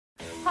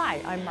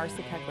Hi, I'm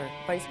Marcy Keckler,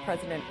 Vice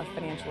President of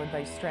Financial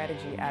Advice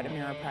Strategy at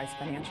Ameriprise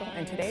Financial,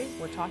 and today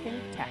we're talking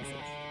taxes.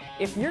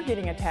 If you're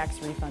getting a tax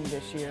refund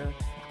this year,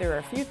 there are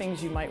a few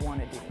things you might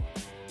want to do.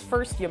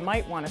 First, you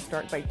might want to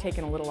start by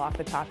taking a little off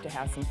the top to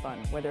have some fun,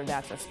 whether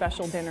that's a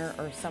special dinner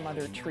or some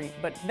other treat.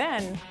 But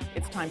then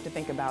it's time to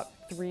think about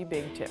three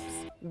big tips.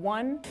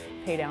 One,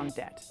 pay down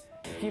debt.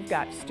 If you've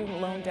got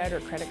student loan debt or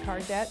credit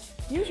card debt,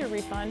 use your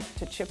refund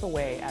to chip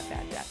away at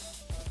that debt.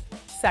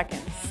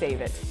 Second,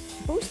 save it.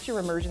 Boost your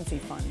emergency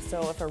fund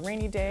so if a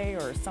rainy day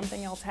or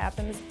something else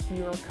happens,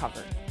 you're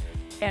covered.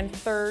 And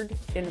third,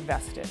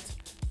 invest it.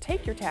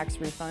 Take your tax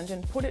refund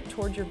and put it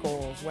towards your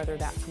goals, whether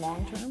that's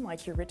long-term,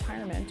 like your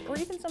retirement, or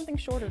even something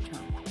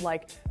shorter-term,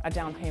 like a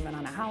down payment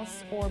on a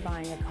house or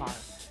buying a car.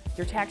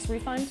 Your tax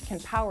refund can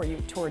power you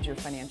towards your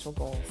financial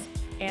goals.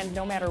 And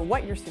no matter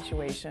what your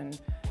situation,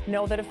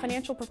 know that a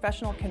financial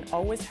professional can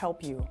always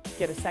help you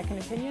get a second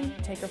opinion,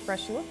 take a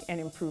fresh look, and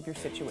improve your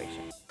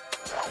situation.